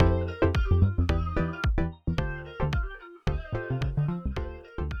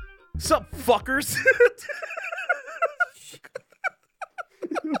Sup, fuckers?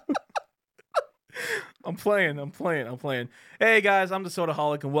 I'm playing. Hey guys, I'm the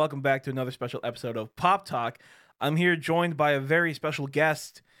Sodaholic, and welcome back to another special episode of Pop Talk. I'm here joined by a very special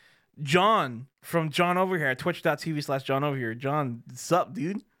guest, John from Johnoverhere at twitch.tv/Johnoverhere. John, sup,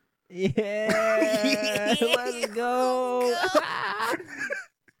 dude? Yeah, let's go.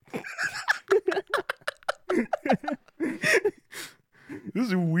 This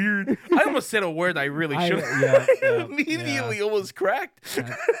is weird. I almost said a word I really shouldn't. Immediately almost cracked.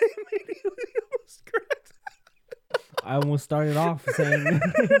 I almost started off saying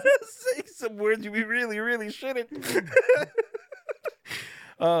some words we really shouldn't.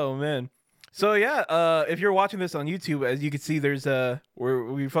 Oh man. So yeah, if you're watching this on YouTube, as you can see, there's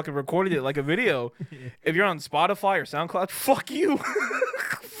we fucking recorded it like a video. If you're on Spotify or SoundCloud, fuck you.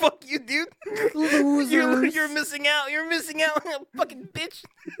 Fuck you, dude. losers. You're missing out. You're missing out, fucking bitch.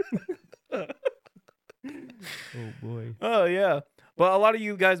 Oh boy. Oh yeah. But a lot of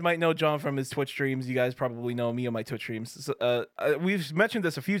you guys might know John from his Twitch streams. You guys probably know me on my Twitch streams. So, we've mentioned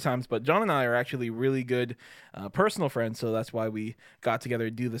this a few times, but John and I are actually really good personal friends, so that's why we got together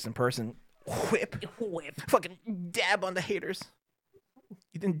to do this in person. Whip. Fucking dab on the haters.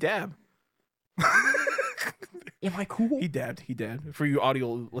 You didn't dab. Am I cool? He dabbed. For you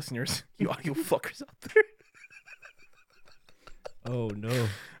audio listeners, you audio fuckers out there. Oh no.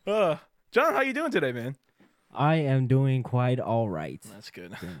 John, how you doing today, man? I am doing quite all right. That's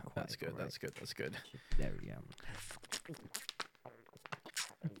good. That's good. There we go.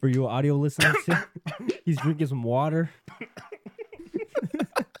 For you audio listeners, he's drinking some water.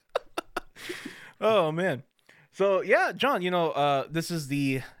 Oh man. So yeah, John, this is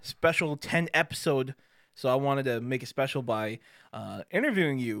the special 10 episode. So I wanted to make it special by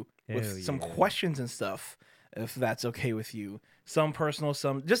interviewing you with some questions and stuff, if that's okay with you. Some personal,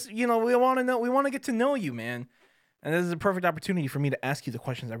 some just, we want to know, we want to get to know you, man. And this is a perfect opportunity for me to ask you the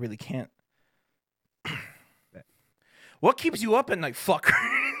questions I really can't. What keeps you up at night, fucker?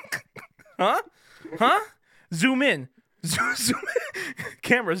 Huh? Zoom in. Zoom in.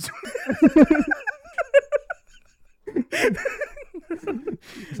 Camera, zoom in.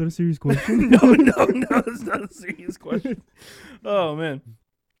 Is that a serious question? No, it's not a serious question. Oh man.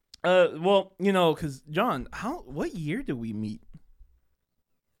 Well, because John, what year did we meet?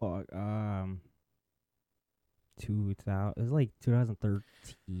 Fuck. 2000. It was like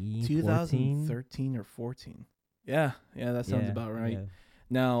 2013. 2013 or 14. Yeah, that sounds about right. Yeah.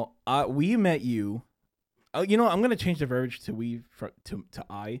 Now, we met you. I'm gonna change the verbiage to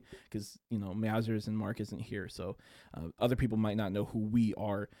I, because Mazers and Mark isn't here, so other people might not know who we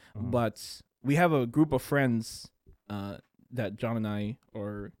are. But we have a group of friends that John and I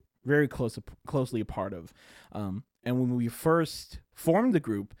are very closely a part of. And when we first formed the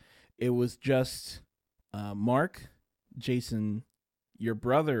group, it was just Mark, Jason, your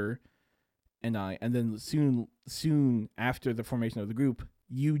brother, and I. And then soon after the formation of the group,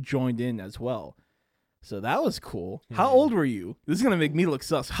 you joined in as well. So that was cool. Yeah. How old were you? This is going to make me look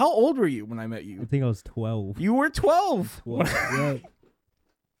sus. How old were you when I met you? I think I was 12. You were 12? Yeah.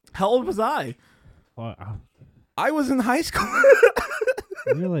 How old was I? I was in high school.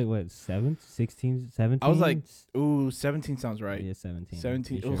 You were like, what, 16, 17? I was like, 17 sounds right. Yeah, 17.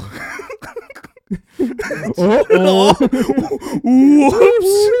 17. Sure. Whoops.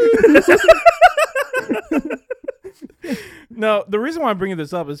 No, the reason why I'm bringing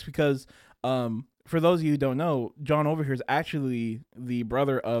this up is because for those of you who don't know, Johnoverhere is actually the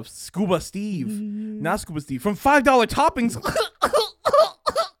brother of Scuba Steve. Not Scuba Steve. From $5 Toppings.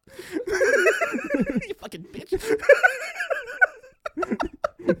 You fucking bitch.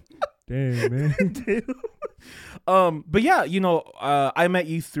 Damn, man. But yeah, I met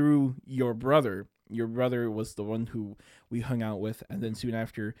you through your brother. Your brother was the one who we hung out with, and then soon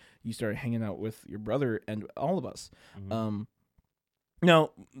after you started hanging out with your brother and all of us. Mm-hmm.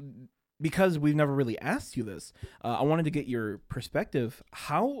 Now, because we've never really asked you this, I wanted to get your perspective.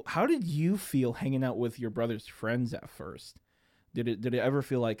 How did you feel hanging out with your brother's friends at first? Did it ever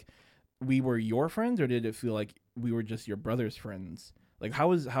feel like we were your friends, or did it feel like we were just your brother's friends? Like, how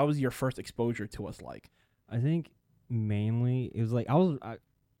was your first exposure to us like? I think mainly it was like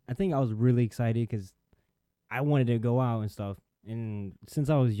I think I was really excited because I wanted to go out and stuff. And since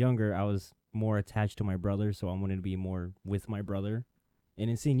I was younger, I was more attached to my brother, so I wanted to be more with my brother. And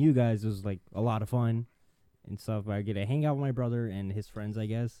in seeing you guys, it was like a lot of fun and stuff. I get to hang out with my brother and his friends, I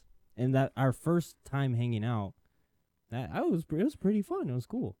guess. And that our first time hanging out, it was pretty fun. It was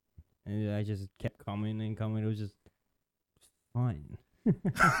cool. And I just kept coming and coming. It was just fun.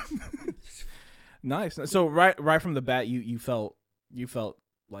 Nice. So right from the bat, you felt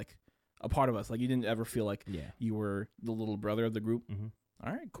like a part of us. Like you didn't ever feel like Yeah. you were the little brother of the group. Mm-hmm.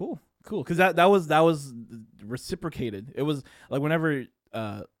 All right, cool. Because that was reciprocated. It was like whenever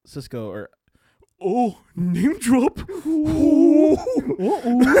Cisco or name drop.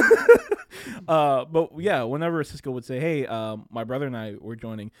 But yeah, whenever Cisco would say, "Hey, my brother and I were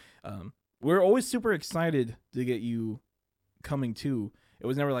joining," we're always super excited to get you coming too. It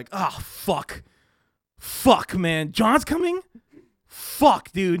was never like, fuck, man, John's coming.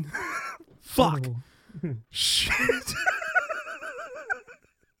 Fuck, dude. Fuck. Shit.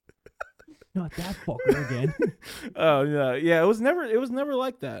 Not that fucker again. Oh yeah. It was never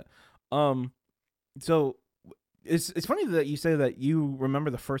like that. So it's funny that you say that you remember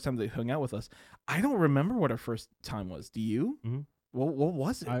the first time they hung out with us. I don't remember what our first time was. Do you? Mm-hmm. What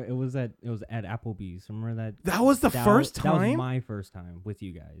was it? It was at Applebee's. Remember that? That was the first time. That was my first time with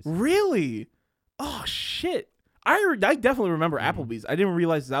you guys. Really? Oh shit! I definitely remember Applebee's. I didn't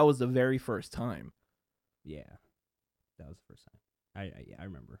realize that was the very first time. Yeah, that was the first time. I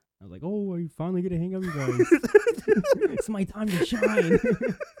remember. I was like, oh, are you finally gonna hang out with you guys? It's my time to shine.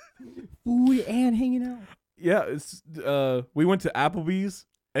 Food and hanging out. Yeah, it's we went to Applebee's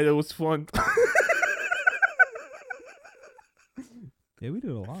and it was fun. Yeah, we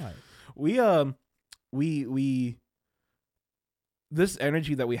did a lot. We this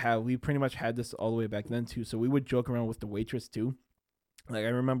energy that we have, we pretty much had this all the way back then too. So we would joke around with the waitress too. Like I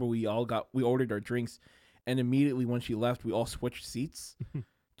remember we ordered our drinks, and immediately when she left, we all switched seats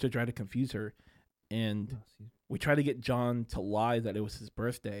to try to confuse her, and we tried to get John to lie that it was his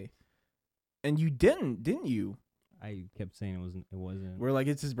birthday, and you didn't you? I kept saying it wasn't. We're like,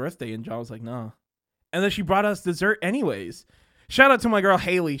 it's his birthday, and John was like, nah. And then she brought us dessert anyways. Shout out to my girl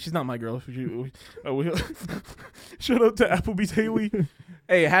Haley. She's not my girl. Shout out to Applebee's Haley.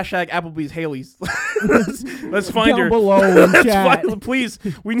 Hey, hashtag Applebee's Haley's. let's find down her below in chat. Please,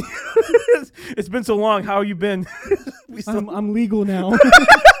 we need. It's been so long. How you been? I'm legal now.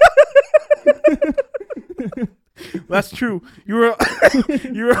 That's true. You were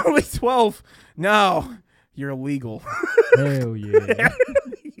only 12. Now you're illegal. Hell yeah.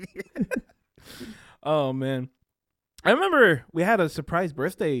 Oh man. I remember we had a surprise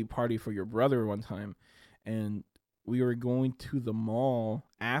birthday party for your brother one time, and we were going to the mall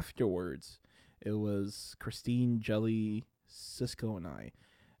afterwards. It was Christine, Jelly, Cisco, and I.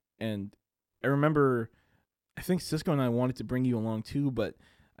 And I remember, I think Cisco and I wanted to bring you along too, but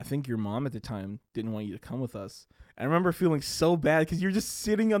I think your mom at the time didn't want you to come with us. I remember feeling so bad because you're just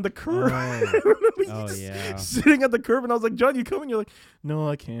sitting on the curb. Yeah. Sitting on the curb, and I was like, John, you coming? You're like, no,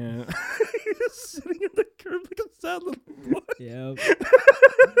 I can't. You're just sitting on the curb like a sad little boy. Yep.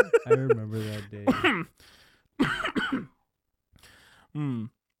 I remember that day.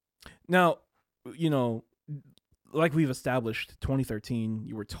 Now, like we've established, 2013,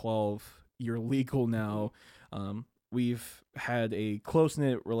 you were 12. You're legal now. We've had a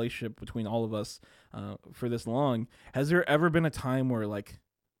close-knit relationship between all of us for this long. Has there ever been a time where, like,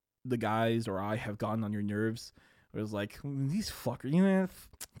 the guys or I have gotten on your nerves? It was like, these fuckers,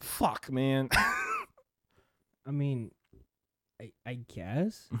 fuck, man. I mean, I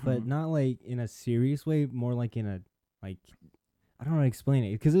guess, but not like in a serious way. More like in a I don't know how to explain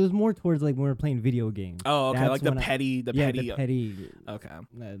it, because it was more towards like when we were playing video games. Oh, okay, That's like the petty. The petty. Okay.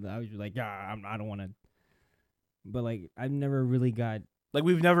 I was like, I don't want to. But like, I've never really got like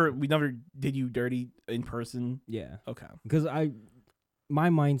we never did you dirty in person. Yeah. Okay. Because my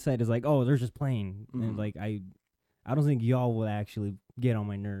mindset is like, oh, they're just playing, and like I don't think y'all will actually get on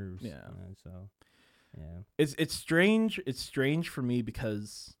my nerves. Yeah. So, yeah. It's strange. It's strange for me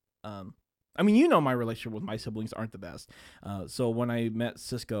because I mean, my relationship with my siblings aren't the best. So when I met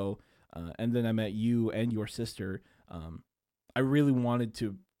Cisco, and then I met you and your sister, I really wanted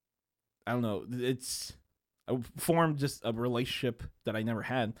to. I don't know. I formed just a relationship that I never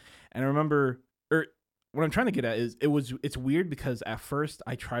had, and I remember, what I'm trying to get at is it's weird because at first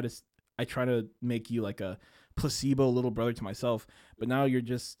I try to make you like a placebo little brother to myself, but now you're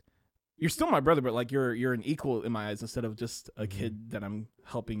still my brother, but like you're an equal in my eyes instead of just a kid that I'm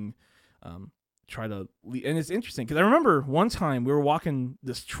helping try to lead. And it's interesting because I remember one time we were walking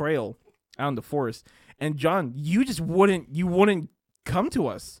this trail out in the forest, and John, you wouldn't come to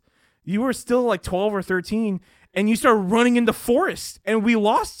us. You were still like 12 or 13, and you started running in the forest, and we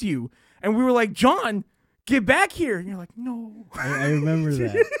lost you. And we were like, John, get back here. And you're like, no. I remember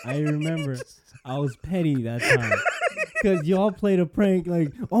that. I remember. I was petty that time. Because y'all played a prank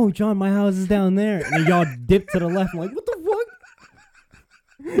like, oh, John, my house is down there. And then y'all dipped to the left. I'm like, what the fuck?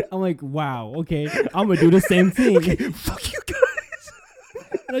 I'm like, wow, okay. I'm going to do the same thing. Okay, fuck you guys.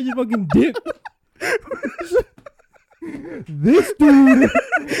 And I just fucking dipped. this dude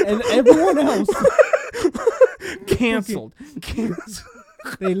and everyone else Canceled.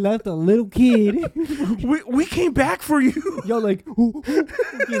 They left a little kid. we came back for you. Yo, like, oh,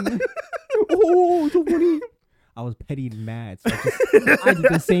 so funny. I was petty and mad, so I did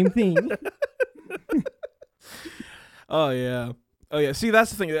the same thing. Oh yeah. See,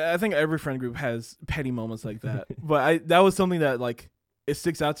 that's the thing. I think every friend group has petty moments like that. But that was something that like it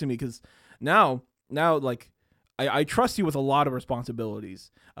sticks out to me because now like I trust you with a lot of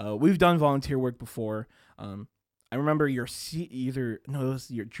responsibilities. We've done volunteer work before. I remember it was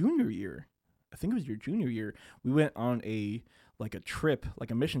your junior year. I think it was your junior year. We went on a trip,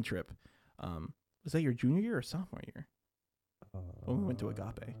 like a mission trip. Was that your junior year or sophomore year? When we went to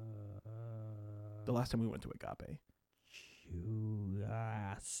Agape. The last time we went to Agape.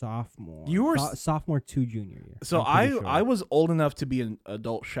 Sophomore. You were sophomore to junior year. So I was old enough to be an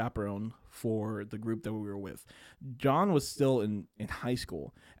adult chaperone for the group that we were with. John was still in high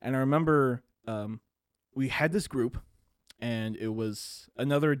school, and I remember we had this group, and it was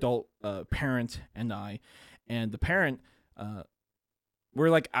another adult parent and I, and the parent we're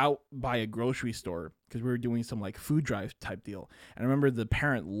like out by a grocery store because we were doing some like food drive type deal, and I remember the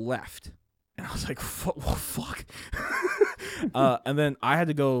parent left, and I was like, fuck. And then I had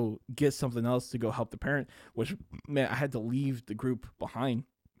to go get something else to go help the parent, which, man, I had to leave the group behind.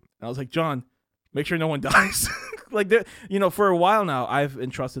 And I was like, John, make sure no one dies. Like, for a while now, I've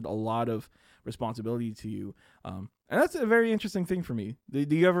entrusted a lot of responsibility to you. And that's a very interesting thing for me. Do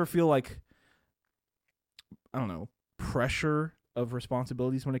you ever feel like, I don't know, pressure of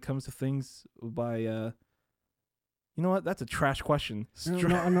responsibilities when it comes to things by, you know what? That's a trash question.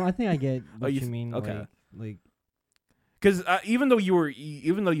 No, I think I get what you mean. Okay. Like, because even though you were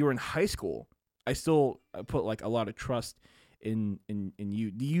in high school, I still put like a lot of trust in you.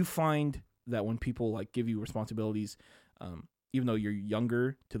 Do you find that when people like give you responsibilities, even though you're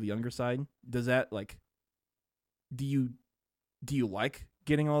younger to the younger side, does that like, do you like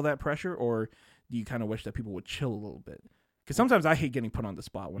getting all that pressure, or do you kind of wish that people would chill a little bit? Because sometimes I hate getting put on the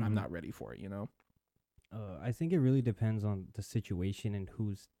spot when I'm not ready for it. I think it really depends on the situation and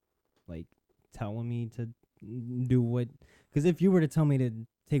who's like telling me to do what. Because if you were to tell me to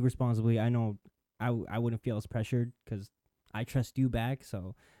take responsibility, I know I wouldn't feel as pressured because I trust you back.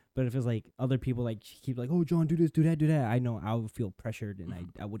 So, but if it's like other people like keep like, oh, John, do this, do that, do that, I know I would feel pressured and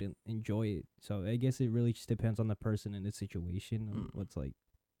I wouldn't enjoy it. So I guess it really just depends on the person and the situation and what's like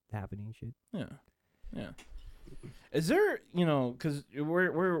happening and shit. Yeah. Is there, because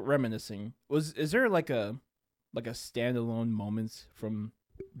we're reminiscing, is there like a standalone moments from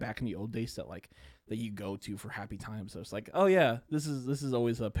back in the old days that you go to for happy times? So it's like, oh yeah, this is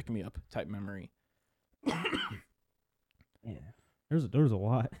always a pick me up type memory. Yeah, there's a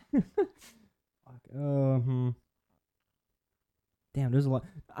lot. Damn, there's a lot.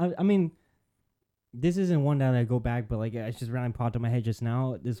 I mean, this isn't one that I go back, but like it's just randomly popped in my head just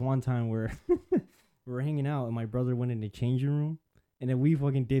now. This one time where we were hanging out and my brother went in the changing room, and then we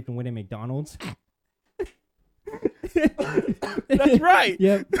fucking dipped and went to McDonald's. That's right.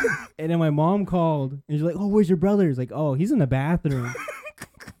 Yep. And then my mom called and she's like, "Oh, where's your brother?" He's like, "Oh, he's in the bathroom."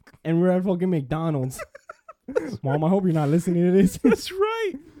 And we're at fucking McDonald's. Mom, I hope you're not listening to this. That's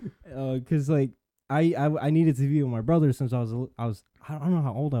right. Cause like I needed to be with my brother since I was I don't know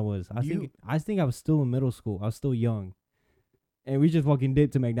how old I was. I think I was still in middle school. I was still young, and we just fucking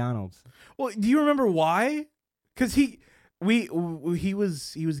dipped to McDonald's. Well, do you remember why? Cause he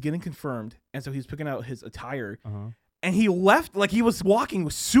was getting confirmed, and so he was picking out his attire, and he left like he was walking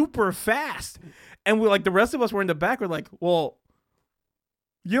super fast, and we're like the rest of us were in the back. We're like, well,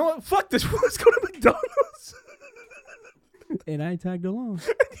 you know what? Fuck this. Let's go to McDonald's. And I tagged along.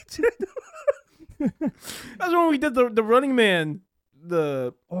 That's when we did the Running Man.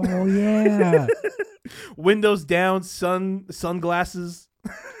 Oh yeah. Windows down, sunglasses.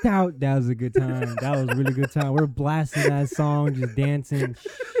 That was a good time. That was a really good time. We're blasting that song, just dancing.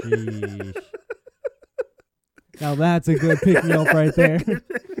 Sheesh. Now that's a good pick me up right there.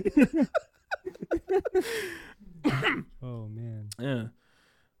 Oh man. Yeah.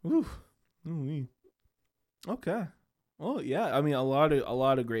 Ooh. Ooh-wee. Okay. Well, yeah. I mean, a lot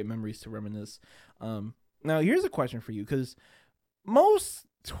of great memories to reminisce. Now here's a question for you, because most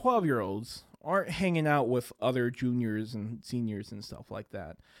 12-year-olds aren't hanging out with other juniors and seniors and stuff like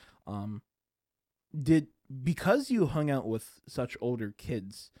that. Because you hung out with such older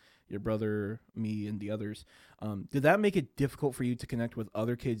kids, your brother, me, and the others, did that make it difficult for you to connect with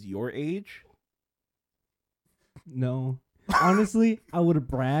other kids your age? No. Honestly, I would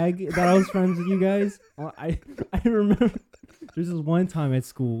brag that I was friends with you guys. I remember There's this one time at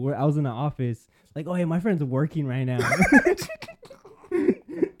school where I was in the office, like, oh, hey, my friend's working right now.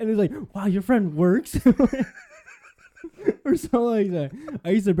 And it's like, wow, your friend works? Or something like that. I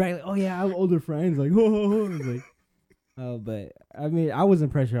used to brag, like, oh, yeah, I have older friends. Like, oh, like, oh, but I mean, I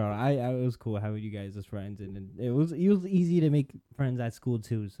wasn't pressured on. It was cool having you guys as friends. And it was easy to make friends at school,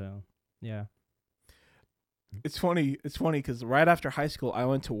 too. So, yeah. It's funny because right after high school, I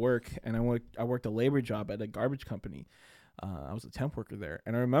went to work and I worked a labor job at a garbage company. I was a temp worker there.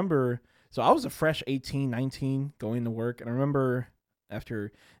 And I remember, so I was a fresh 18, 19 going to work. And I remember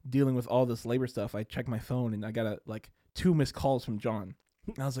after dealing with all this labor stuff, I checked my phone and I got 2 missed calls from John.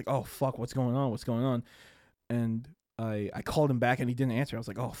 And I was like, oh, fuck, what's going on? What's going on? And I called him back and he didn't answer. I was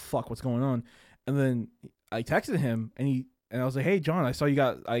like, oh, fuck, what's going on? And then I texted him and I was like, hey, John, I saw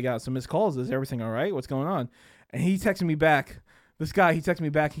I got some missed calls. Is everything all right? What's going on? And he texted me back. This guy, he texted me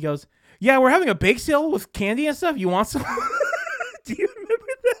back. He goes, yeah, we're having a bake sale with candy and stuff. You want some? Do you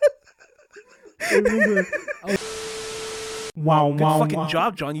remember that? Wow, Good fucking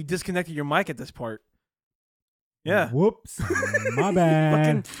job, John. You disconnected your mic at this part. Yeah. Whoops. My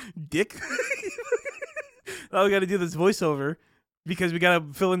bad. Fucking dick. Now we got to do this voiceover because we got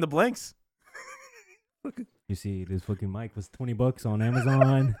to fill in the blanks. You see, this fucking mic was $20 on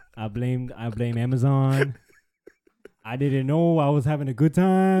Amazon. I blame Amazon. I didn't know I was having a good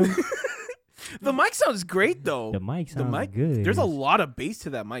time. The mic sounds great though. The mic sounds good. There's a lot of bass to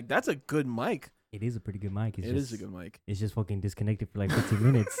that mic. That's a good mic. It is a pretty good mic. It is a good mic. It's just fucking disconnected for like 15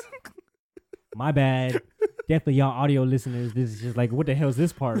 minutes. My bad. Definitely y'all audio listeners, this is just like, what the hell is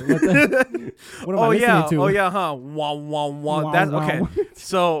this part? What am I listening to? Oh yeah, huh? Wah wah wah. That's okay.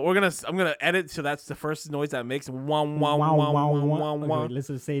 So I'm gonna edit so that's the first noise that makes wah wah wah wah wah wah. Let's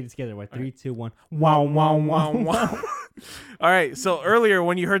just say it together. What? 3, 2, 1. Wah wah wah wah. All right. So earlier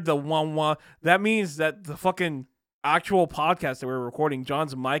when you heard the wah wah, that means that the fucking actual podcast that we were recording,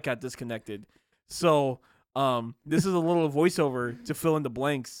 John's mic got disconnected. So this is a little voiceover to fill in the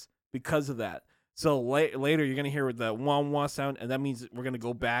blanks because of that. So later you're going to hear the wah wah sound, and that means we're going to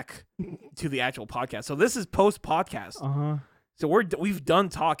go back to the actual podcast. So this is post-podcast. Uh-huh. So we've done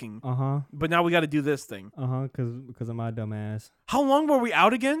talking. Uh-huh. But now we got to do this thing. Uh-huh, because of my dumb ass. How long were we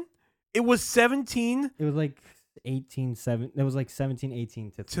out again? It was 17. It was like 18, 7. It was like 17,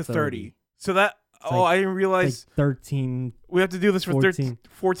 18 to 30. So that... I didn't realize. Like 13. We have to do this for 14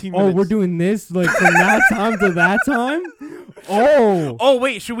 minutes. Oh, we're doing this like from that time to that time? Oh,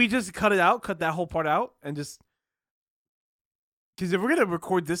 wait. Should we just cut it out? Cut that whole part out? And just. Because if we're going to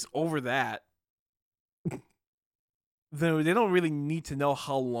record this over that, then they don't really need to know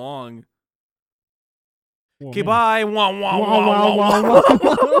how long. Okay, bye. Wah, wah, wah, wah, wah, wah.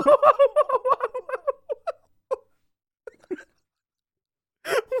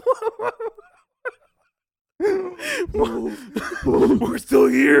 We're still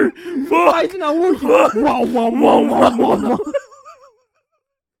here. Why is it not working? Wow, wow, wow, wow, wow, wow.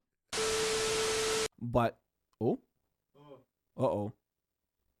 But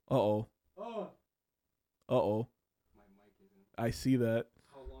I see that.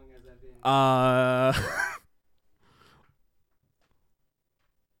 How long has that been?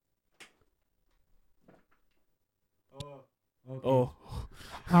 Oh.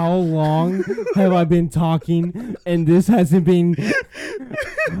 How long have I been talking and this hasn't been?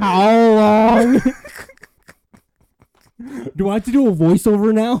 How long? Do I have to do a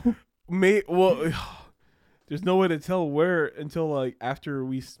voiceover now? There's no way to tell where until like after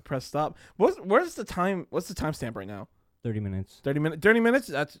we press stop. Where's the time? What's the timestamp right now? 30 minutes. 30 minutes. 30 minutes.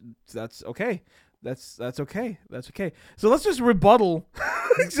 That's okay. That's okay. That's okay. So let's just rebuttal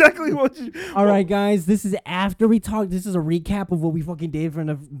exactly what you. All right, guys. This is after we talked. This is a recap of what we fucking did from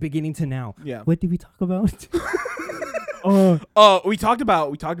the beginning to now. Yeah. What did we talk about? We talked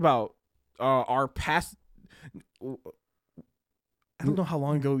about our past. I don't know how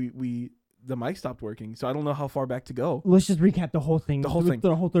long ago the mic stopped working, so I don't know how far back to go. Let's just recap the whole thing. The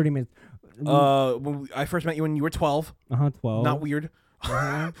whole 30 minutes. When I first met you when you were 12. 12. Not weird.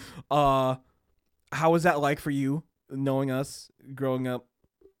 How was that like for you, knowing us, growing up?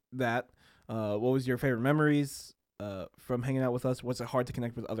 What was your favorite memories from hanging out with us? Was it hard to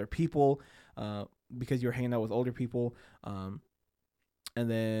connect with other people because you were hanging out with older people? And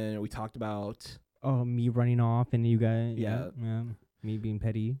then we talked about me running off and you guys. Yeah. Me being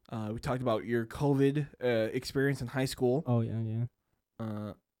petty. We talked about your COVID experience in high school. Oh yeah.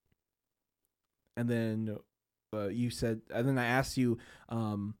 And then you said, and then I asked you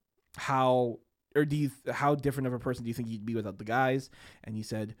how different of a person do you think you'd be without the guys? And you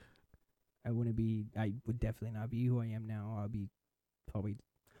said, I would definitely not be who I am now. I'll be probably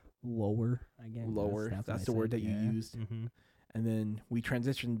lower, I guess. Lower. That's the word that you used. Mm-hmm. and then we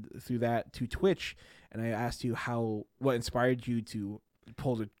transitioned through that to Twitch. And I asked you what inspired you to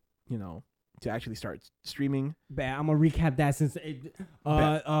pull the, to actually start streaming. I'm gonna recap that since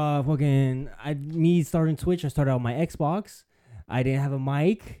me starting Twitch. I started on my Xbox. I didn't have a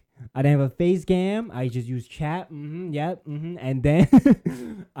mic. I didn't have a face cam. I just used chat. And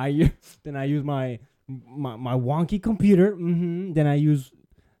then I use my wonky computer. Then I use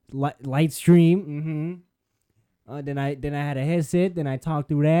light stream. Then I had a headset. Then I talked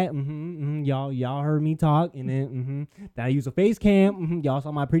through that. Y'all heard me talk. And then I used a face cam. Y'all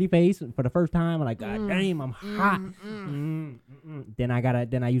saw my pretty face for the first time. I'm like, God damn, I'm hot.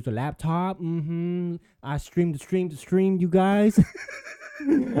 Then I used a laptop. I streamed the stream, you guys.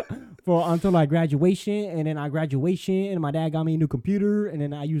 Until I graduation, and then and my dad got me a new computer, and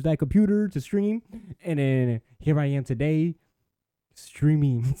then I used that computer to stream, and then here I am today,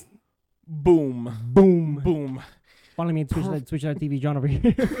 streaming. Boom. Follow me on Twitch.tv,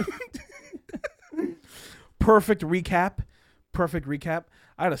 Johnoverhere. Perfect recap.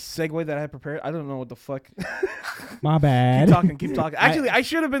 I had a segue that I had prepared. I don't know what the fuck. My bad. Keep talking. Actually, I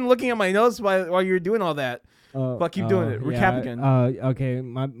should have been looking at my notes while you were doing all that. But keep doing it. Recap again. Okay.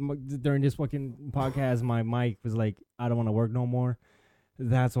 My during this fucking podcast, my mic was like, I don't want to work no more.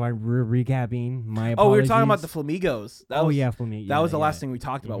 That's why we're recapping. My apologies. Oh, we were talking about the Flamigos. Flamigos. That was the last thing we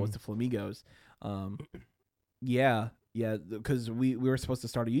talked about was the Flamigos. Yeah, because we were supposed to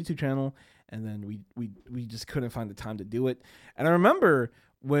start a YouTube channel, and then we just couldn't find the time to do it. And I remember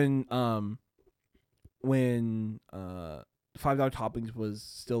when $5 toppings was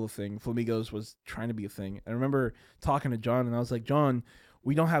still a thing, Flamigos was trying to be a thing. I remember talking to John, and I was like, John,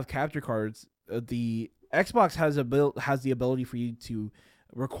 we don't have capture cards. The Xbox has the ability for you to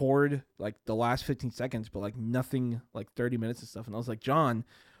record like the last 15 seconds, but like nothing like 30 minutes and stuff. And I was like, John,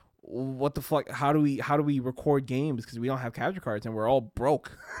 what the fuck? How do we record games? Because we don't have capture cards and we're all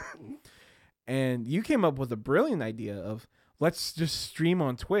broke. And you came up with a brilliant idea of let's just stream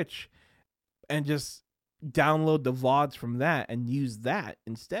on Twitch and just download the VODs from that and use that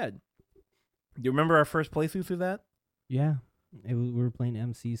instead. Do you remember our first playthrough through that? Yeah, we were playing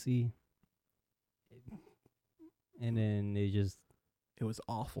MCC. And then it was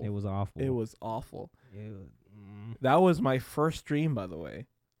awful. It was awful. That was my first stream, by the way.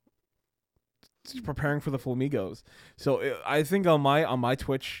 Just preparing for the Flamigos. So I think on my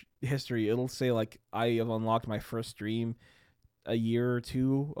Twitch history, it'll say like I have unlocked my first stream a year or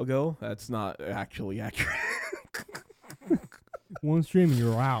two ago. That's not actually accurate. One stream and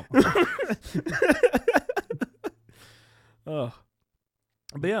you're out. Oh,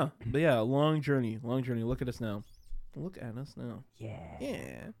 but yeah, long journey. Look at us now.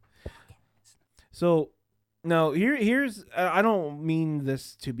 Yeah. So now here's I don't mean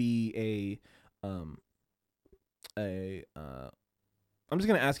this to be I'm just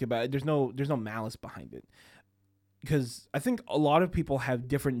gonna ask you about it. There's no malice behind it, because I think a lot of people have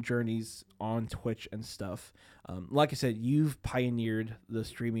different journeys on Twitch and stuff. Like I said, you've pioneered the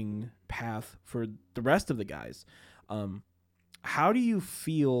streaming path for the rest of the guys. How do you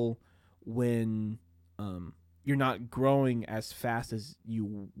feel when you're not growing as fast as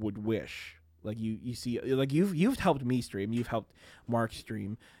you would wish? Like you see, like you've helped me stream, you've helped Mark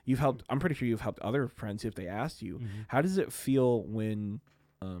stream, I'm pretty sure you've helped other friends if they asked you. How does it feel when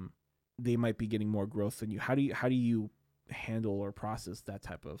they might be getting more growth than you? How do you handle or process that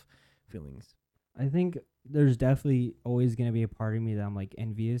type of feelings? I think there's definitely always gonna be a part of me that I'm like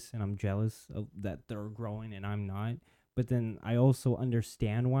envious and I'm jealous of that they're growing and I'm not. But then I also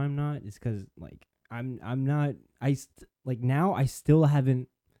understand why I'm not. It's because like I'm not. Now I still haven't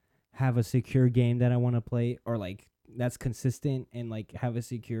have a secure game that I want to play, or like that's consistent and like have a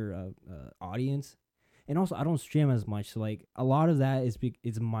secure audience. And also I don't stream as much, so like a lot of that is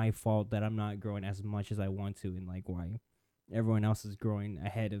it's my fault that I'm not growing as much as I want to, and like why everyone else is growing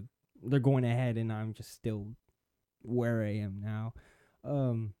ahead they're going ahead and I'm just still where I am now.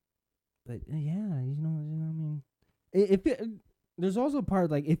 But yeah, I mean, there's also a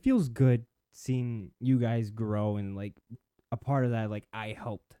part like it feels good seeing you guys grow, and like a part of that like I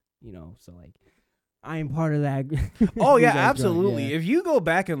helped. So like I am part of that. Oh yeah, absolutely. Yeah. If you go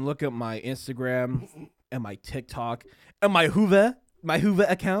back and look at my Instagram and my TikTok and my Hoover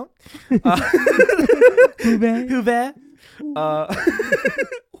account, Hoover,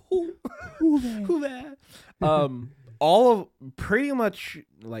 all of pretty much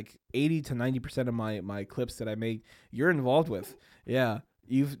like 80 to 90% of my clips that I make, you're involved with. Yeah,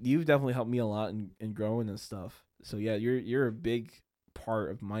 you've definitely helped me a lot in growing and stuff. So yeah, you're a big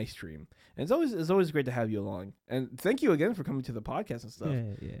part of my stream, and it's always great to have you along, and thank you again for coming to the podcast and stuff.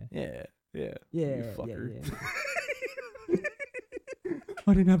 Yeah you fucker. Yeah.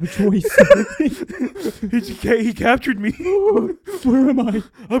 I didn't have a choice. He captured me. Where am I?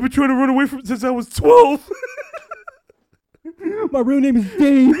 I've been trying to run away from since I was 12. My real name is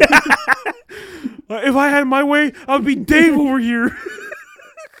Dave. If I had my way, I'd be Dave over here.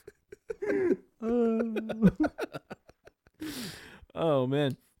 Oh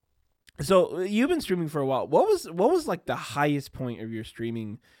man. So you've been streaming for a while. What was like the highest point of your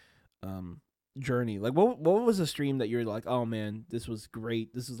streaming journey? Like what was a stream that you're like, oh man, this was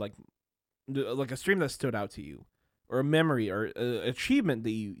great. This is like a stream that stood out to you, or a memory, or a achievement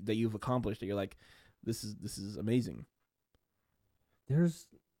that you've accomplished that you're like, this is amazing.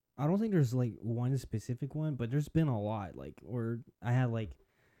 I don't think there's like one specific one, but there's been a lot. Like, or I had like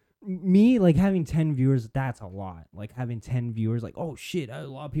me like having 10 viewers. That's a lot. Like having 10 viewers, like, oh shit, a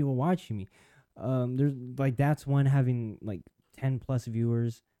lot of people watching me. There's like that's one, having like 10 plus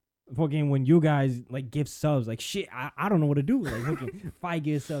viewers. Fucking when you guys like give subs, like shit, I don't know what to do. Like fucking 5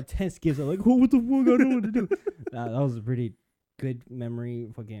 gives sub, 10 gives sub, like, oh, what the fuck, I don't know what to do. That was a pretty good memory.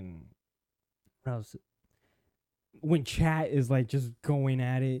 Fucking what else? When chat is like just going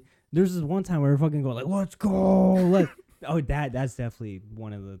at it. There's this one time where we're fucking going like, let's go. That's definitely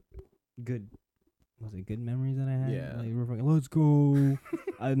one of the good memories that I had. Yeah. Like we're fucking, let's go.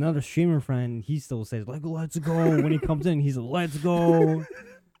 Another streamer friend, he still says like, let's go. When he comes in, he's like, let's go.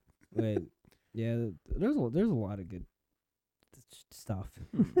 But yeah, there's a lot of good stuff.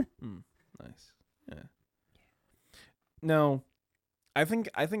 Nice. Yeah. No, I think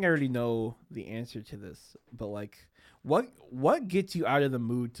I already know the answer to this, but like, what gets you out of the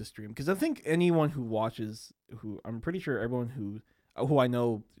mood to stream? Because I think anyone who watches, I'm pretty sure everyone who I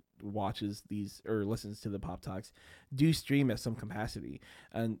know watches these or listens to the Pop Talks do stream at some capacity,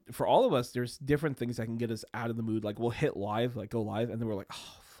 and for all of us, there's different things that can get us out of the mood. Like we'll hit live, like go live, and then we're like,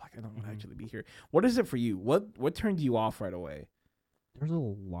 oh fuck, I don't want to actually be here. What is it for you? What turned you off right away? There's a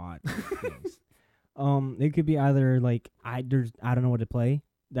lot of things. It could be either like I don't know what to play.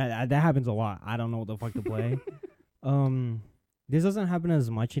 That happens a lot. I don't know what the fuck to play. This doesn't happen as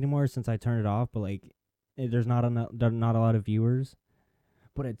much anymore since I turned it off. But like, there's not a lot of viewers.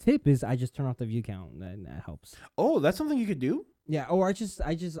 But a tip is I just turn off the view count. That helps. Oh, that's something you could do? Yeah. Or I just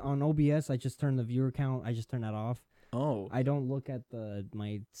on OBS I just turn the viewer count. I just turn that off. Oh. I don't look at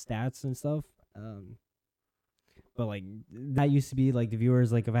my stats and stuff. But like that used to be like the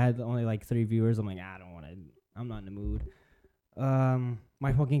viewers. Like if I had only like 3 viewers, I'm like, I don't want to. I'm not in the mood.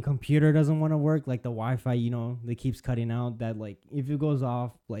 My fucking computer doesn't want to work. Like the Wi-Fi, that keeps cutting out. That like if it goes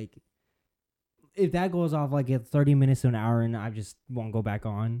off, like if that goes off like at 30 minutes to an hour, and I just won't go back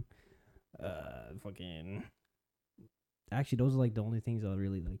on. Fucking. Actually, those are like the only things that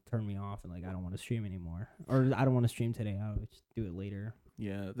really like turn me off, and like I don't want to stream anymore, or I don't want to stream today. I'll just do it later.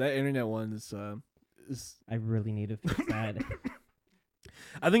 Yeah, that internet one is. I really need to fix that.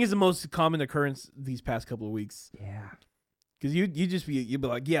 I think it's the most common occurrence these past couple of weeks. Yeah. Because you'd be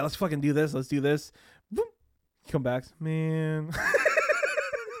like, yeah, let's fucking do this. Let's do this. Boop. Come back, man.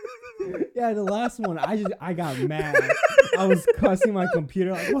 Yeah, the last one, I got mad. I was cussing my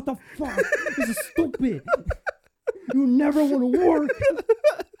computer like, what the fuck? This is stupid. You never want to work.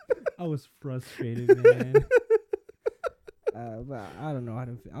 I was frustrated, man. But I don't know.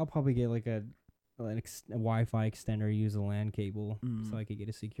 I'll probably get like a Wi-Fi extender, use a LAN cable so I could get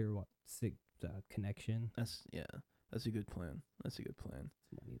a secure connection. That's a good plan. It's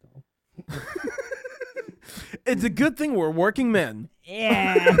Money though. It's a good thing we're working men.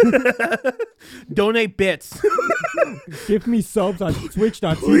 Yeah. Donate bits. Give me subs on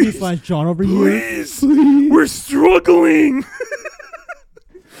twitch.tv/Johnoverhere. Please. We're struggling.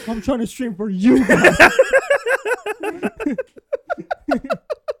 I'm trying to stream for you guys.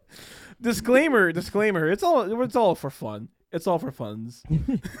 Disclaimer. It's all for fun. It's all for funds.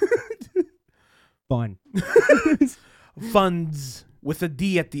 Fun. Funds with a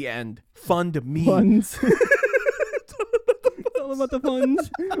D at the end. Fund me. Funds. All about the funds.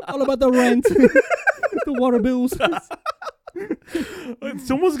 All about the rent. The water bills.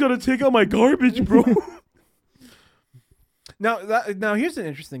 Someone's gonna take out my garbage, bro. Now here's an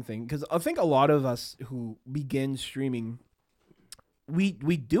interesting thing, because I think a lot of us who begin streaming, we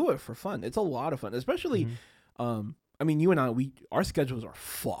do it for fun. It's a lot of fun, especially. I mean, you and I, our schedules are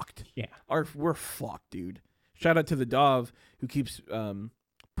fucked. Yeah, we're fucked, dude. Shout out to the Dove who keeps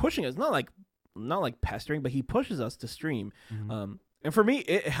pushing us. Not like pestering, but he pushes us to stream. And for me,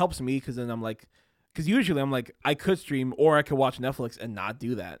 it helps me, because then I'm like, because usually I'm like, I could stream or I could watch Netflix and not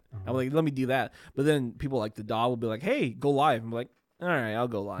do that. I'm like, let me do that. But then people like the Dove will be like, hey, go live. I'm like, all right, I'll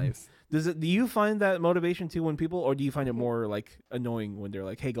go live. Do you find that motivation too when people, or do you find it more like annoying when they're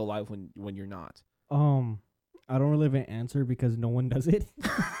like, hey, go live when you're not? I don't really have an answer because no one does it.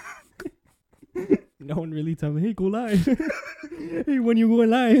 No one really tells me, hey, go live. Hey, when you go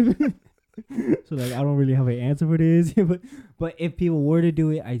live. So like, I don't really have an answer for this. but if people were to do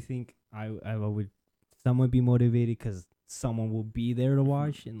it, I think I would somewhat be motivated because someone will be there to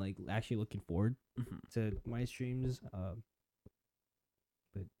watch and like actually looking forward to my streams.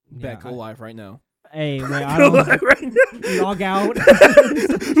 But yeah, Go live right now. Hey, man, I Go don't live right now. log out.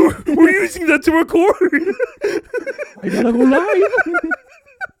 We're using that to record. I gotta go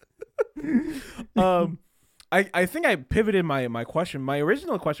live. I think I pivoted my question. My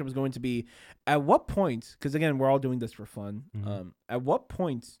original question was going to be, at what point, because again, we're all doing this for fun. At what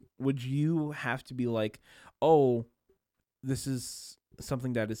point would you have to be like, oh, this is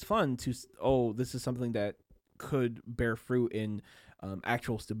something that is fun this is something that could bear fruit in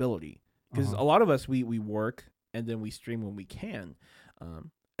actual stability? Because a lot of us, we work and then we stream when we can.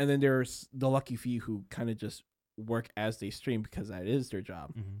 And then there's the lucky few who kind of just work as they stream because that is their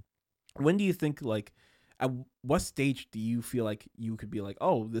job. When do you think, like, at what stage do you feel like you could be like,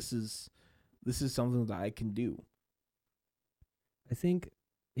 oh, this is something that I can do? I think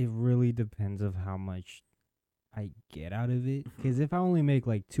it really depends of how much I get out of it. Because if I only make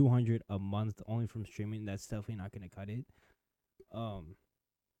like 200 a month only from streaming, that's definitely not gonna cut it. I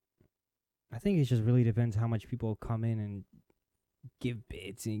think it just really depends how much people come in and give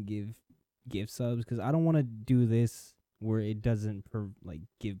bits and give subs. Because I don't want to do this where it doesn't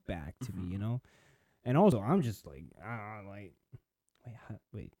give back to me, you know. And also, I'm just like,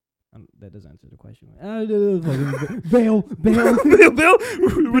 wait. That doesn't answer the question. Bail.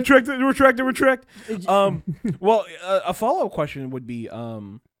 Retract. Well, a follow-up question would be,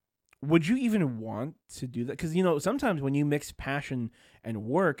 would you even want to do that? Because, you know, sometimes when you mix passion and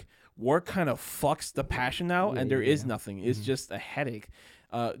work kind of fucks the passion out, and there is nothing. It's just a headache.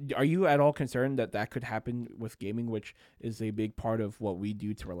 Are you at all concerned that could happen with gaming, which is a big part of what we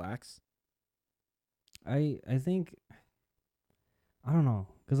do to relax? I think, I don't know,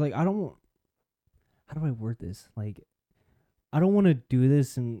 because like I don't. How do I word this? Like, I don't want to do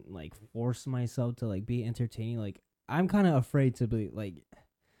this and like force myself to like be entertaining. Like, I'm kind of afraid to be like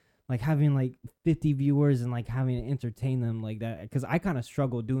having like 50 viewers and like having to entertain them like that, because I kind of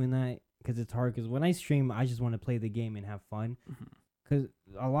struggle doing that because it's hard. Because when I stream, I just want to play the game and have fun. Because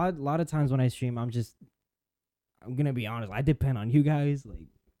a lot of times when I stream, I'm gonna be honest, I depend on you guys,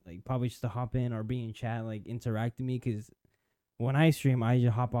 like probably just to hop in or be in chat, like interact with me. Because when I stream, I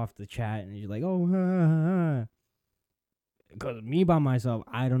just hop off the chat and you're like, oh, because me by myself,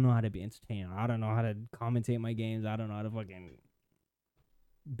 I don't know how to be entertaining. I don't know how to commentate my games. I don't know how to fucking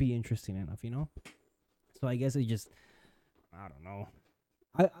be interesting enough, you know? So I guess I don't know.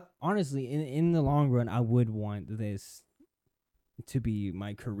 I honestly, in the long run, I would want this to be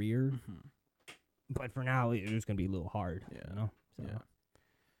my career. But for now, it's going to be a little hard, you know? So. Yeah.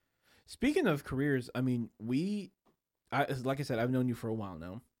 Speaking of careers, I mean, like I said, I've known you for a while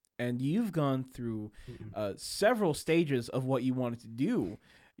now, and you've gone through several stages of what you wanted to do.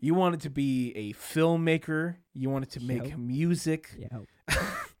 You wanted to be a filmmaker. You wanted to make music. Yeah.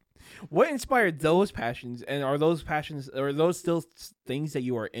 What inspired those passions, and are those still things that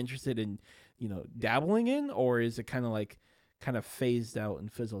you are interested in, you know, dabbling in, or is it kind of phased out and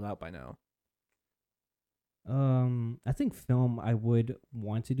fizzled out by now? I think film, I would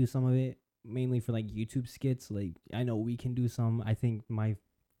want to do some of it, mainly for like YouTube skits. Like, I know we can do some. I think my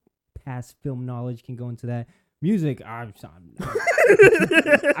past film knowledge can go into that. Music, I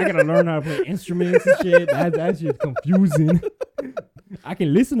gotta learn how to play instruments and shit. That's just confusing. I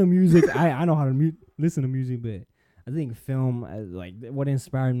can listen to music. I know how to listen to music, but I think film, like what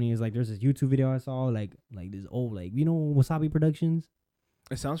inspired me is like there's this YouTube video I saw, like this old, like, you know, Wasabi Productions.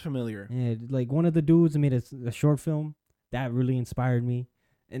 It sounds familiar. Yeah, like one of the dudes made a short film that really inspired me,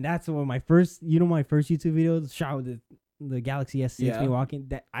 and that's one of my first YouTube videos shot with the Galaxy S6 me walking.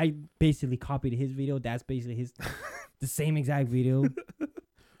 That I basically copied his video. That's basically the same exact video.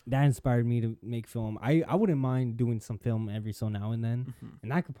 That inspired me to make film. I wouldn't mind doing some film every so now and then,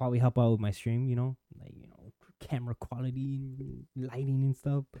 and that could probably help out with my stream. You know, like, you know, camera quality and lighting and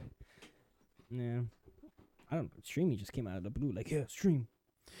stuff. But yeah, I don't know. Streaming just came out of the blue. Like, yeah, stream.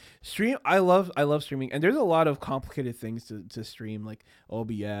 I love streaming, and there's a lot of complicated things to stream, like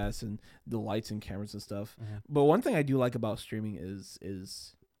OBS and the lights and cameras and stuff. But one thing I do like about streaming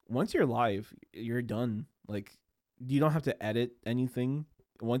is once you're live, you're done. Like, you don't have to edit anything.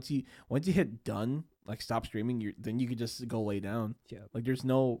 Once you hit done, like stop streaming, then you could just go lay down. Yeah. Like, there's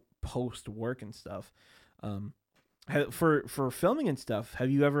no post work and stuff. For filming and stuff,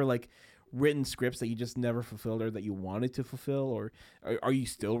 have you ever like written scripts that you just never fulfilled or that you wanted to fulfill, or are you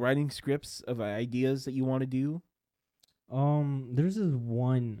still writing scripts of ideas that you want to do? There's this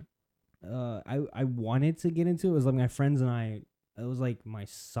one I wanted to get into. It was like my friends and I, it was like my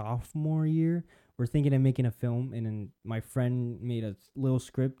sophomore year. We're thinking of making a film, and then my friend made a little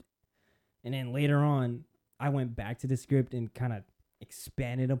script, and then later on I went back to the script and kind of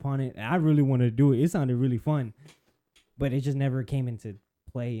expanded upon it. And I really wanted to do it. It sounded really fun, but it just never came into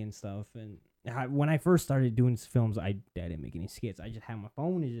play and stuff. And when I first started doing films, I didn't make any skits. I just had my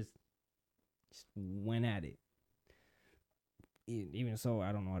phone and just went at it. Even so,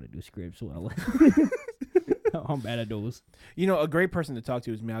 I don't know how to do scripts well. I'm bad at those. You know, a great person to talk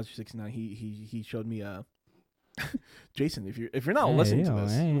to is Mouser69. He showed me Jason, if you're not listening to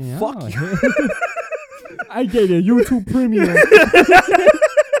this, fuck you. I get a YouTube Premium.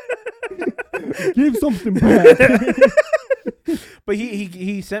 Give something back. But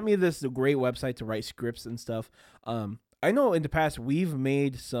he sent me this great website to write scripts and stuff. I know in the past we've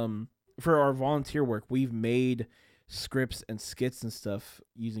made some for our volunteer work. We've made scripts and skits and stuff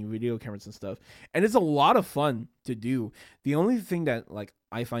using video cameras and stuff, and it's a lot of fun to do. The only thing that like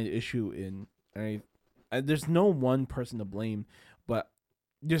I find issue in, there's no one person to blame, but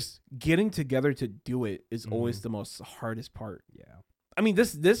just getting together to do it is always the most hardest part. Yeah. I mean,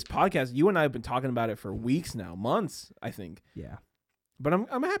 this podcast, you and I have been talking about it for weeks now, months, I think. Yeah. But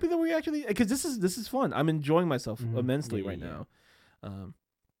I'm happy that we actually, because this is fun. I'm enjoying myself immensely right now.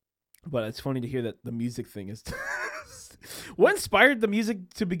 But it's funny to hear that the music thing is. What inspired the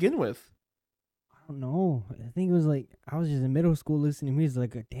music to begin with? I don't know. I think it was like I was just in middle school listening to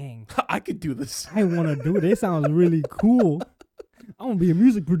music. Like, dang, I could do this. I want to do it. It sounds really cool. I want to be a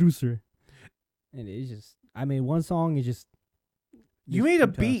music producer. And it's just, I made one song. It's just. You made a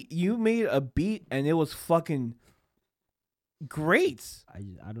beat. You made a beat, and it was fucking great. I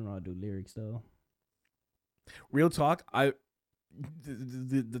don't know how to do lyrics though. Real talk,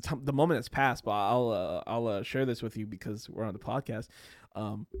 the moment has passed, but I'll share this with you because we're on the podcast.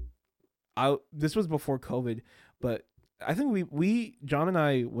 This was before COVID, but I think we John and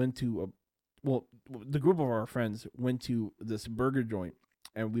I went to the group of our friends went to this burger joint,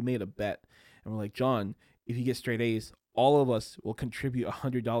 and we made a bet, and we're like, John, if you get straight A's, all of us will contribute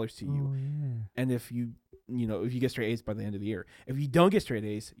 $100 to you. Oh, yeah. And if you get straight A's by the end of the year, if you don't get straight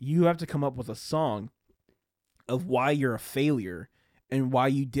A's, you have to come up with a song of why you're a failure and why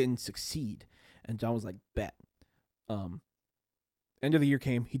you didn't succeed. And John was like, bet. End of the year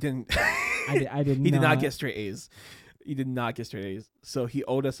came. He didn't. I did. He did not get straight A's. He did not get straight A's. So he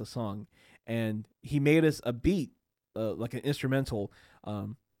owed us a song, and he made us a beat, like an instrumental,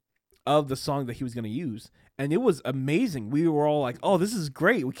 of the song that he was going to use. And it was amazing. We were all like, oh, this is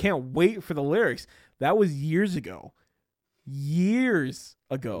great. We can't wait for the lyrics. That was years ago.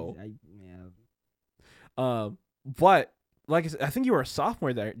 But like I said, I think you were a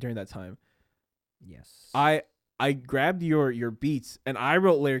sophomore there during that time. Yes. I grabbed your beats and I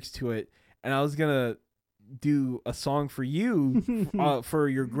wrote lyrics to it, and I was going to do a song for you for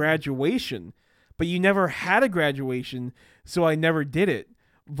your graduation. But you never had a graduation, so I never did it.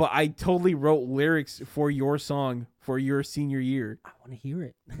 But I totally wrote lyrics for your song for your senior year. I want to hear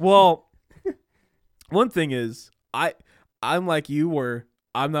it. Well, one thing is, I'm like you, where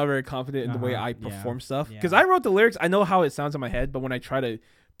I'm not very confident in the way I perform stuff. Because I wrote the lyrics, I know how it sounds in my head, but when I try to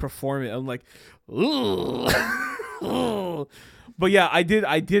perform it, I'm like, ooh. But yeah, I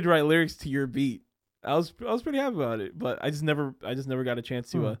did write lyrics to your beat. I was pretty happy about it, but I just never got a chance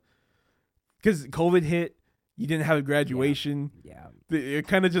to because COVID hit. You didn't have a graduation. Yeah. It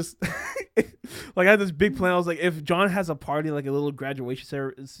kind of just like I had this big plan. I was like, if John has a party, like a little graduation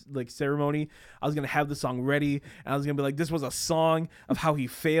ceremony, I was gonna have the song ready, and I was gonna be like, this was a song of how he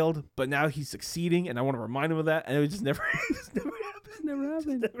failed, but now he's succeeding, and I want to remind him of that. And it just never, never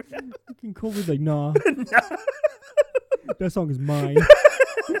happened. Fucking COVID's like, nah. That song is mine.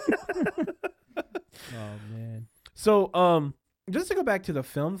 Oh man. So just to go back to the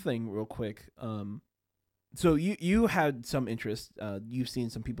film thing real quick. So you had some interest. You've seen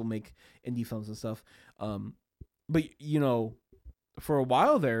some people make indie films and stuff. But for a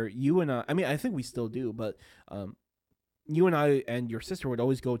while there, you and I mean, I think we still do, but you and I and your sister would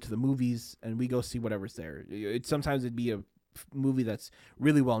always go to the movies, and we go see whatever's there. Sometimes it'd be a movie that's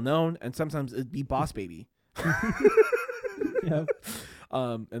really well known, and sometimes it'd be Boss Baby. Yep.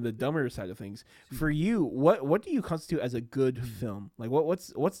 And the dumber side of things. For you, what do you constitute as a good film? Like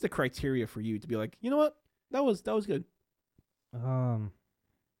what's the criteria for you to be like, you know what? That was good. I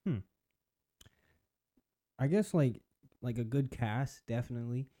guess like a good cast,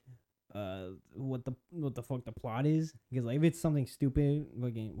 definitely. what the fuck the plot is, because like if it's something stupid,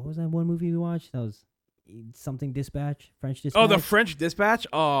 like what was that one movie we watched? That was something Dispatch, French Dispatch. Oh, the French Dispatch.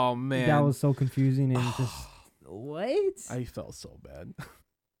 Oh man, that was so confusing and just what? I felt so bad.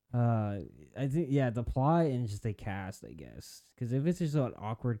 I think the plot and just the cast, I guess, because if it's just an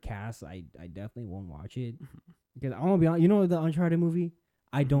awkward cast, I definitely won't watch it. Because I'm gonna be honest, you know the Uncharted movie,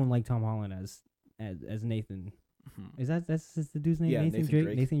 I don't like Tom Holland as Nathan. Is that's the dude's name? Yeah, Nathan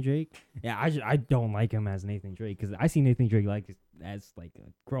Drake. Nathan Drake. Yeah, I don't like him as Nathan Drake because I see Nathan Drake like as like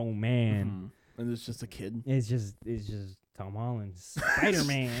a grown man, and it's just a kid. It's just Tom Holland,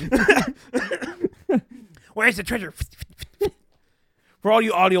 Spider-Man. Where's the treasure? For all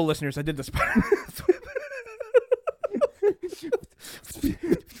you audio listeners, I did the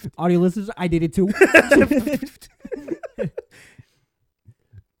audio listeners, I did it too.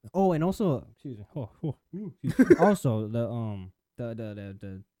 Oh, and also, excuse me. Also,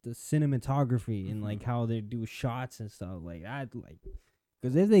 the cinematography and like how they do shots and stuff. Like I like,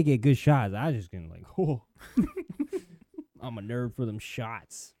 because if they get good shots, I just gonna like, I'm a nerd for them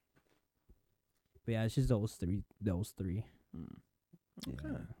shots. But yeah, it's just those three. Okay.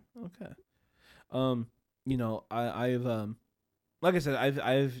 Yeah. Okay. You know, I've like I said,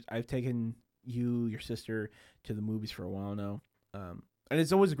 I've taken you, your sister, to the movies for a while now. And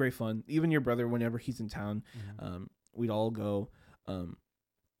it's always great fun. Even your brother, whenever he's in town, we'd all go.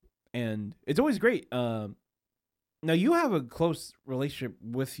 And it's always great. Now you have a close relationship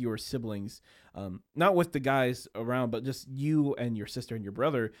with your siblings, not with the guys around, but just you and your sister and your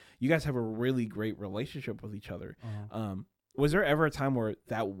brother. You guys have a really great relationship with each other. Was there ever a time where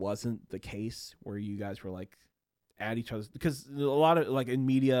that wasn't the case, where you guys were like at each other's? Because a lot of like in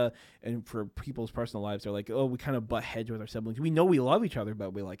media and for people's personal lives, they're like, oh, we kind of butt heads with our siblings. We know we love each other,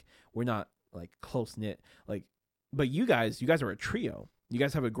 but we're not like close knit. Like, but you guys are a trio. You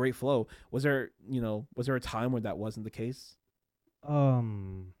guys have a great flow. Was there a time where that wasn't the case?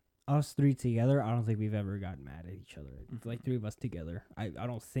 Us three together, I don't think we've ever gotten mad at each other. Like three of us together, I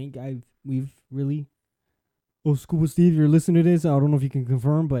don't think we've really. Oh, Scuba Steve, you're listening to this. I don't know if you can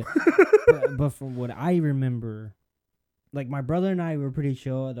confirm, but but from what I remember, like my brother and I were pretty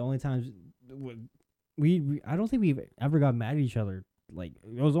chill. The only times we I don't think we've ever got mad at each other. Like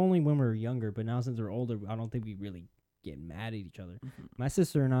it was only when we were younger, but now since we're older, I don't think we really get mad at each other. My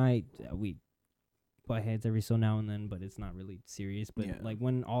sister and I, we butt heads every so now and then, but it's not really serious. But like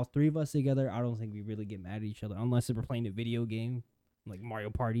when all three of us together, I don't think we really get mad at each other unless we're playing a video game. Like Mario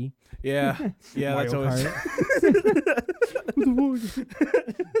Party. Yeah. Yeah, that's always.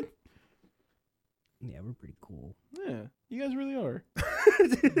 Yeah, we're pretty cool. Yeah, you guys really are.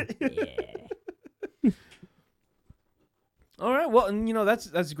 Yeah. All right. Well, and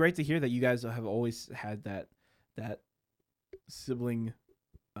that's great to hear that you guys have always had that sibling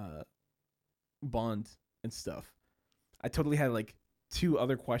bond and stuff. I totally had like two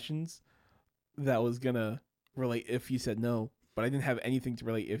other questions that was gonna relate if you said no. But I didn't have anything to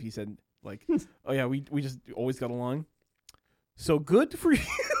relate if you said, like, oh, yeah, we just always got along. So good for you.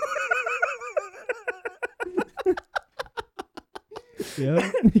 Yeah.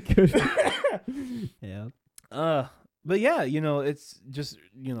 Yeah. But, yeah, it's just,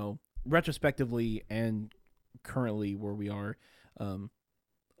 retrospectively and currently where we are,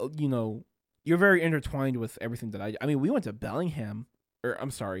 you're very intertwined with everything that I mean, we went to Bellingham.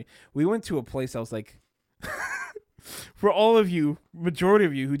 We went to a place I was like... For all of you, majority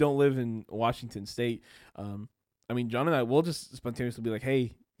of you who don't live in Washington State, I mean, John and I will just spontaneously be like,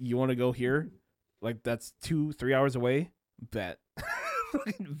 hey, you want to go here? Like, that's 2-3 hours away? Bet.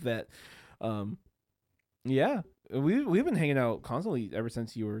 Bet. Yeah. We've been hanging out constantly ever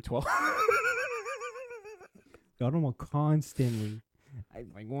since you were 12. Got them constantly.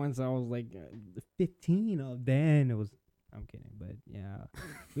 Like, once I was, like, 15, then it was... I'm kidding, but, yeah.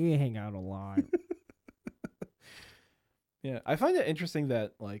 We hang out a lot. Yeah, I find it interesting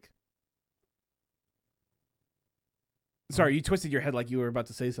that, like... Sorry, you twisted your head like you were about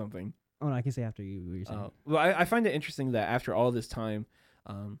to say something. Oh, no, I can say after you what you're saying. Well, I find it interesting that after all this time,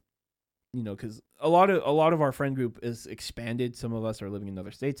 because a lot of our friend group is expanded. Some of us are living in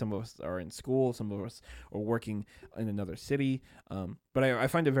another state. Some of us are in school. Some of us are working in another city. But I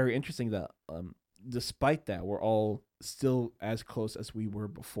find it very interesting that despite that, we're all still as close as we were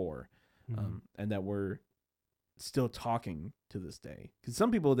before, and that we're still talking to this day. Because some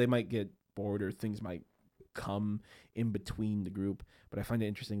people, they might get bored or things might come in between the group, but I find it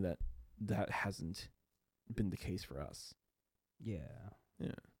interesting that that hasn't been the case for us. Yeah.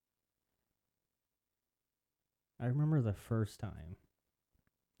 Yeah. I remember the first time,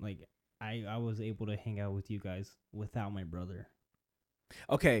 like, I was able to hang out with you guys without my brother.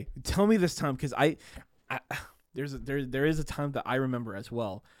 Okay, tell me this time because I there is a time that I remember as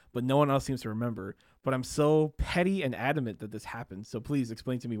well, but no one else seems to remember. But I'm so petty and adamant that this happened. So please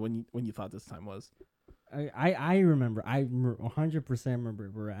explain to me when you thought this time was. I remember. 100%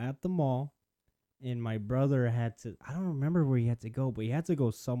 remember. We're at the mall, and my brother had to. I don't remember where he had to go, but he had to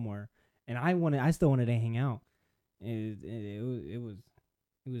go somewhere, and I still wanted to hang out. It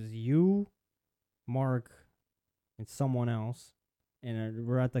was you, Mark, and someone else, and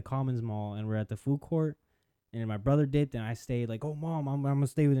we're at the Commons Mall, and we're at the food court, and my brother dipped, and I stayed. Like, oh mom, I'm gonna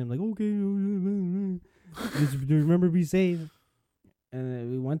stay with him. Like, okay, just remember be safe. And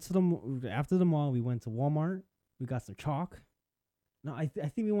then we went to after the mall. We went to Walmart. We got some chalk. No, I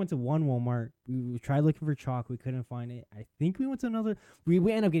think we went to one Walmart. We tried looking for chalk. We couldn't find it. I think we went to another. We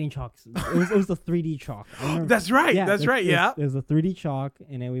ended up getting chalk. It was the 3D chalk. That's right. Yeah, that's right. Yeah. It was a 3D chalk,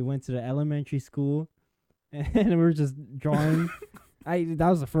 and then we went to the elementary school, and we were just drawing. That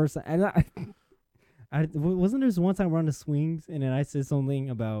was the first time. And I wasn't there this one time we're on the swings, and then I said something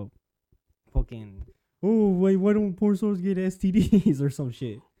about fucking. Oh wait, why don't porn stars get STDs or some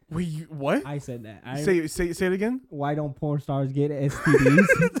shit? Wait, what? I said that. Say it again. Why don't porn stars get STDs?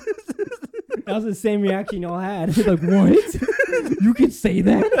 That was the same reaction y'all had. Like, what? You can say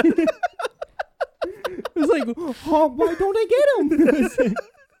that? It was like, oh, why don't I get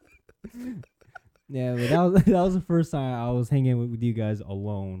them? Yeah, but that was the first time I was hanging with you guys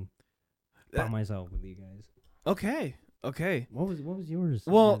alone, by myself with you guys. Okay. What was yours?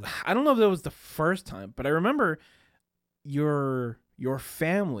 Well, I don't know if that was the first time, but I remember your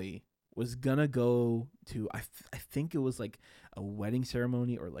family was gonna go to I think it was like a wedding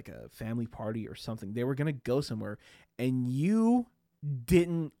ceremony or like a family party or something. They were gonna go somewhere, and you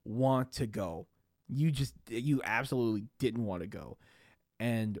didn't want to go. You absolutely didn't want to go,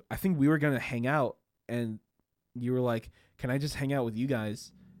 and I think we were gonna hang out, and you were like, "Can I just hang out with you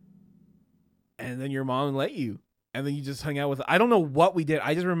guys?" And then your mom let you. And then you just hung out with. I don't know what we did.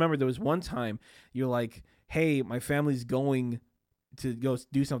 I just remember there was one time you're like, "Hey, my family's going to go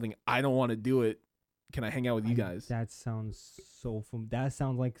do something. I don't want to do it. Can I hang out with you guys?" That sounds that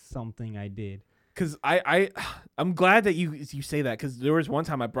sounds like something I did. Because I'm glad that you say that, because there was one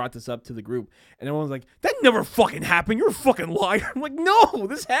time I brought this up to the group and everyone was like, "That never fucking happened. You're a fucking liar." I'm like, "No,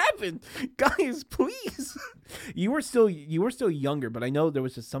 this happened, guys. Please." You were still younger, but I know there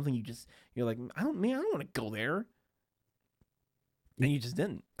was just something you're like, I don't want to go there. And you just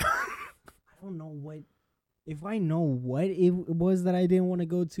didn't. I don't know what. If I know what it was that I didn't want to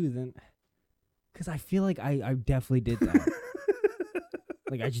go to, then. Because I feel like I definitely did that.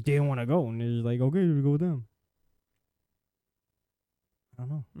 Like, I just didn't want to go. And they're like, okay, we go with them. I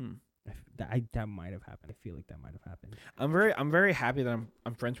don't know. That might have happened. I feel like that might have happened. I'm very happy that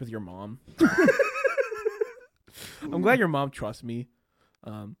I'm friends with your mom. I'm glad your mom trusts me.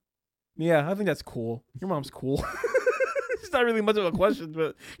 Yeah, I think that's cool. Your mom's cool. It's not really much of a question,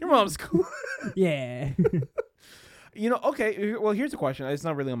 but your mom's cool. Yeah. Okay. Well, here's a question. It's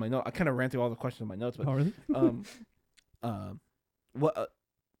not really on my note. I kind of ran through all the questions on my notes, but oh, really? what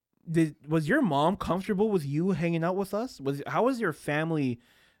was your mom comfortable with you hanging out with us? How was your family,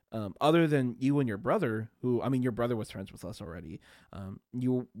 other than you and your brother? Your brother was friends with us already.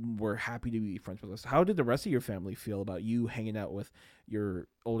 You were happy to be friends with us. How did the rest of your family feel about you hanging out with your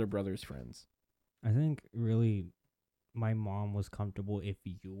older brother's friends? I think really. My mom was comfortable if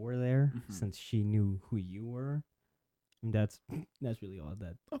you were there, since she knew who you were. And that's really all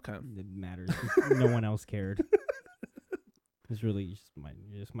that matters. No one else cared. It's really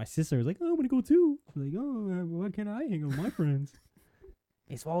just my sister was like, "Oh, I'm gonna go too." I'm like, "Oh, why can't I hang out with my friends?"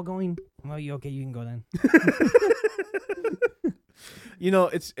 It's all going. Well, okay, you can go then.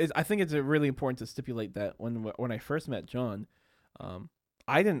 I think it's really important to stipulate that when I first met John,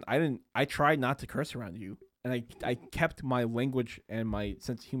 I tried not to curse around you. And I kept my language and my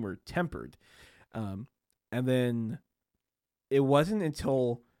sense of humor tempered. And then it wasn't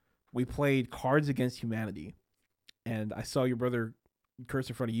until we played Cards Against Humanity and I saw your brother curse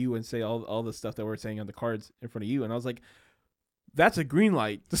in front of you and say all the stuff that we're saying on the cards in front of you. And I was like, that's a green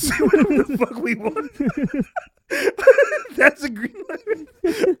light to say whatever the fuck we want. That's a green light.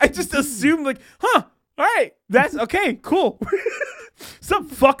 I just assumed like, all right, that's okay, cool. Sup,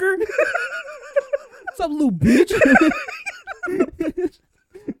 fucker? What's up, little bitch?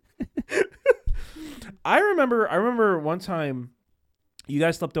 I remember one time you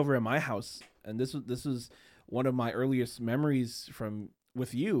guys slept over at my house, and this was one of my earliest memories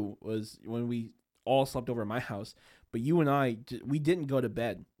with you was when we all slept over at my house. But you and we didn't go to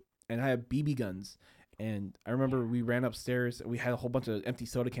bed, and I had BB guns, And I remember we ran upstairs. We had a whole bunch of empty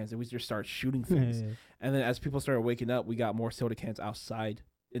soda cans, and we just started shooting things. And then as people started waking up, we got more soda cans outside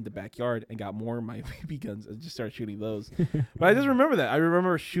in the backyard and got more of my BB guns and just started shooting those. But I just remember that. I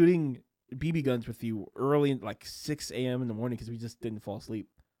remember shooting BB guns with you early, like 6 a.m. in the morning, because we just didn't fall asleep.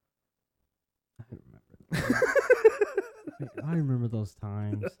 I remember those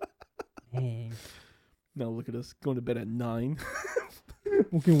times. Dang. Now look at us going to bed at 9.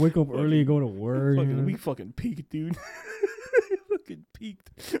 We can wake up early and go to work. We fucking peaked, dude. Fucking peaked.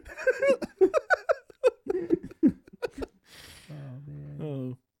 Oh man.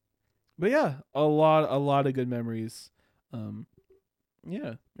 Oh. But yeah, a lot of good memories.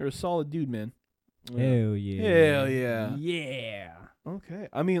 Yeah, you're a solid dude, man. Hell yeah. Hell yeah. Yeah. Okay.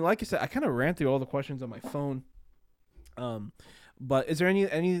 I mean, like I said, I kind of ran through all the questions on my phone. But is there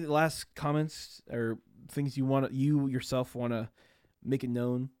any last comments or things you yourself want to make it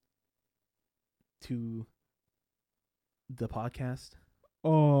known to the podcast?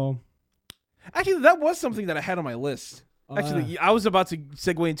 Actually, that was something that I had on my list. Actually, I was about to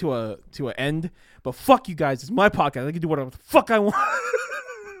segue into an end, but fuck you guys. It's my podcast. I can do whatever the fuck I want.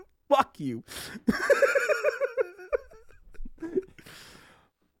 Fuck you.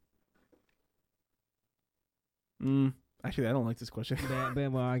 Actually, I don't like this question.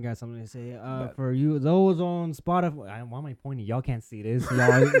 Well, I got something to say. For you, those on Spotify, why am I pointing? Y'all can't see this.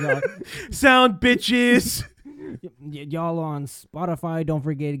 Y'all sound bitches. Y'all on Spotify, don't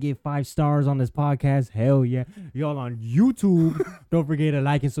forget to give 5 stars on this podcast. Hell yeah. Y'all on YouTube, don't forget to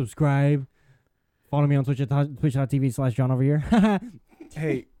like and subscribe. Follow me on twitch.tv/Johnoverhere.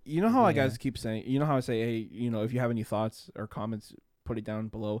 Hey, you know how I guys keep saying, you know how I say, hey, if you have any thoughts or comments, put it down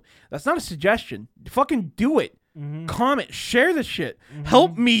below. That's not a suggestion. Fucking do it. Mm-hmm. Comment, share the shit. Mm-hmm.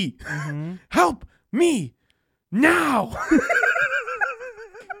 Help me. Mm-hmm. Help me now.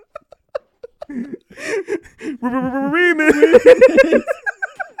 Remix.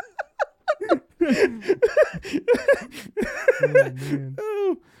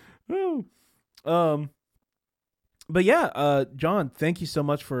 But yeah, John, thank you so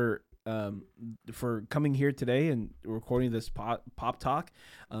much for coming here today and recording this pop talk.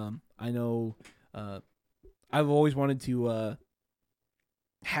 I know I've always wanted to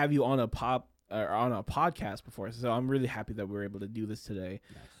have you on a podcast before, so I'm really happy that we were able to do this today.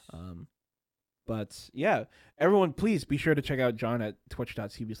 Nice. But yeah, everyone, please be sure to check out John at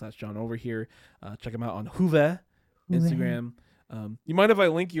twitch.tv/Johnoverhere. Check him out on Hoover, Instagram. You mind if I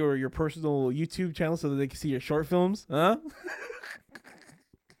link your personal YouTube channel so that they can see your short films? Huh?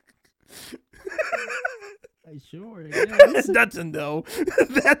 Sure. That's a no.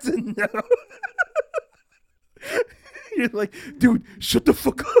 That's a no. You're like, dude, shut the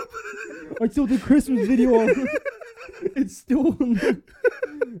fuck up. I saw the Christmas video. It's still on the...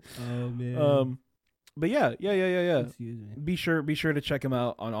 Oh man. But yeah. Excuse me. Be sure to check him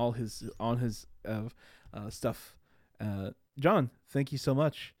out on all his stuff. John, thank you so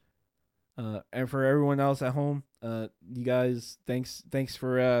much. And for everyone else at home, you guys, thanks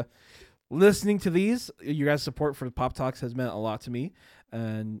for listening to these. Your guys' support for the Pop Talks has meant a lot to me.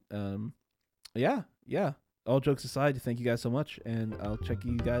 And yeah. All jokes aside, thank you guys so much, and I'll check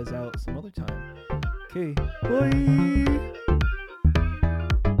you guys out some other time. Okay, bye.